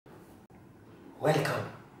Welcome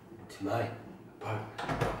to my apartment.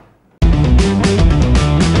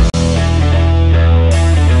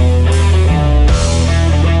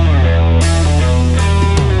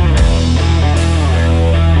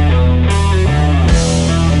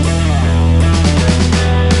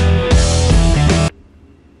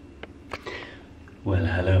 Well,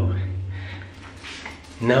 hello.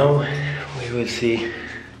 Now we will see.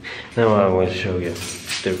 Now I will show you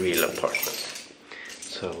the real apartment.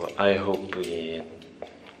 So I hope we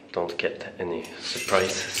don't get any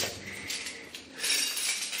surprises.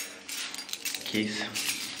 Keys.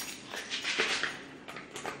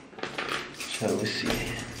 Shall we see?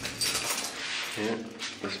 Here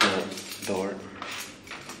is my door.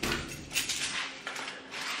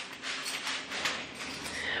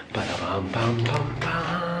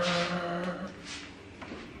 Ba-da-bum-bum-bum-bum.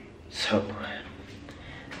 So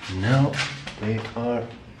now we are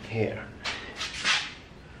here.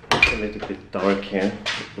 It's a little bit dark here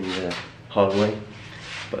in the hallway,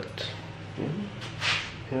 but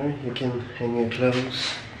here you can hang your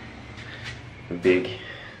clothes. A big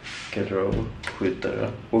garderobe with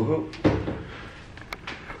the woohoo.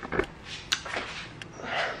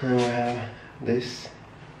 Then we have this.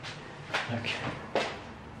 Okay.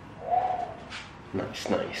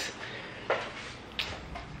 Nice.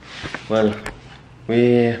 Well,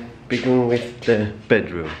 we begin with the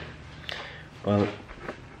bedroom. Well,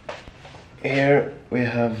 here we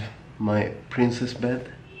have my princess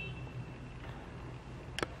bed.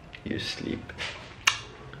 You sleep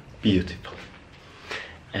beautiful.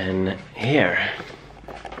 And here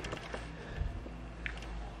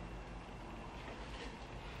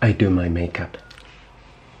I do my makeup.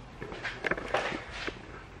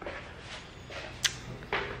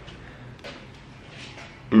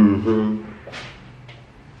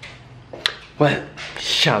 Well,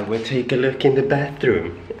 shall we take a look in the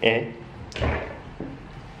bathroom, eh?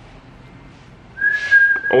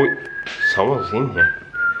 Oh, someone's in here.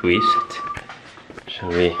 Who is it? Shall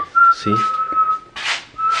we see?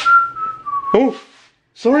 Oh,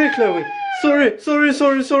 sorry, Chloe.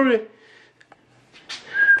 Sorry.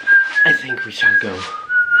 I think we shall go.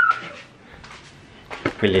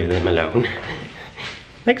 We leave them alone.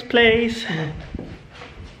 Next place.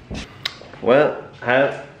 Well,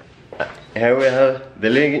 here we have the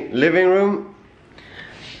living room,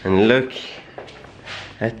 and look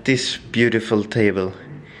at this beautiful table.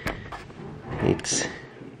 It's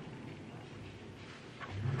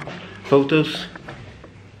photos.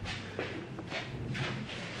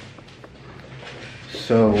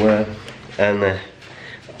 So and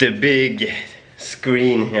the big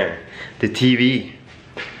screen here, the TV,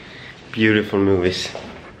 beautiful movies.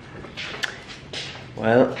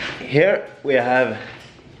 Well, here we have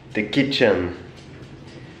the kitchen.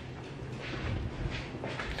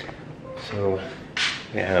 So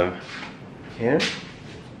we have here.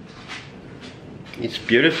 It's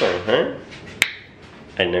beautiful, huh?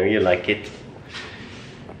 I know you like it.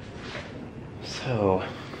 So,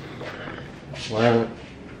 well,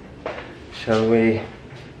 shall we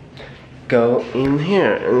go in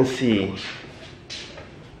here and see?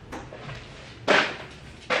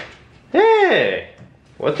 Hey!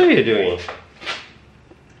 What are you doing?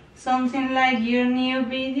 Something like your new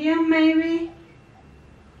video, maybe?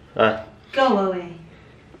 Go away.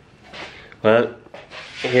 Well,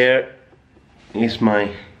 here is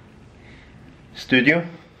my studio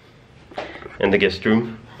and the guest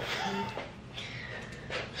room.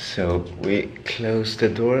 So we close the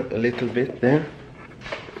door a little bit there.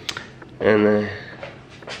 And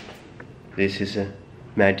this is a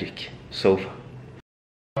magic sofa.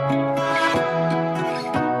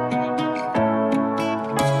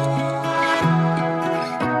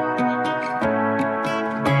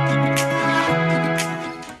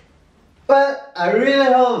 Well, I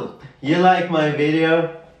really hope you like my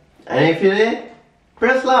video, and if you did,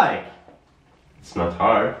 press like. It's not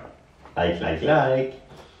hard. Like.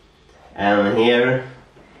 And here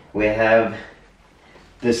we have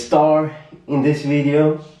the star in this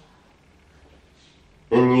video.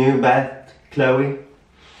 A new bath, Chloe.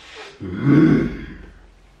 And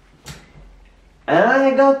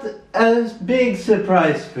I got a big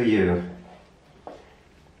surprise for you.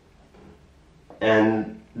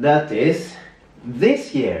 And that is,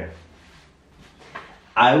 this year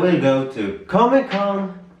I will go to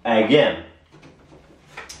Comic-Con again.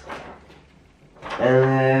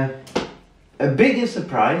 And a bigger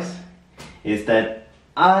surprise is that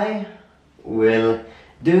I will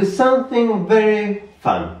do something very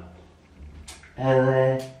fun.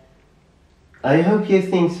 And I hope you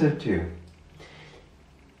think so too.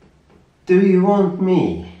 Do you want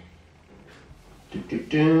me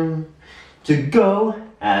to go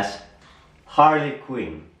as Harley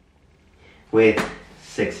Quinn with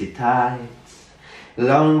sexy tights,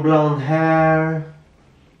 long blonde hair?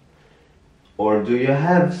 Or do you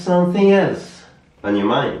have something else on your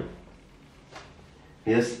mind?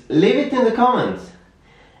 Just leave it in the comments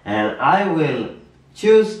and I will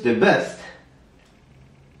choose the best.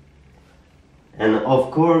 And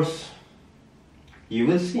of course, you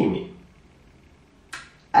will see me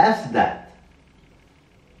as that,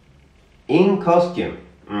 in costume.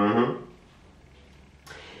 And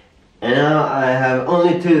now I have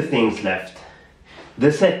only 2 things left.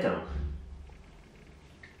 The second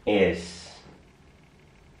is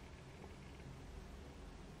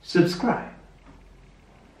subscribe.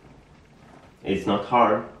 It's not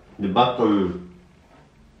hard. The button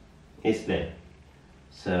is there.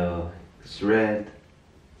 So it's red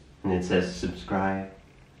and it says subscribe.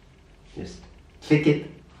 Just click it.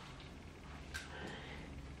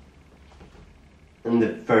 And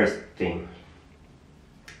the first thing,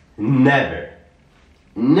 never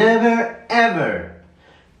ever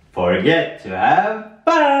forget to have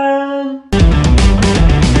fun.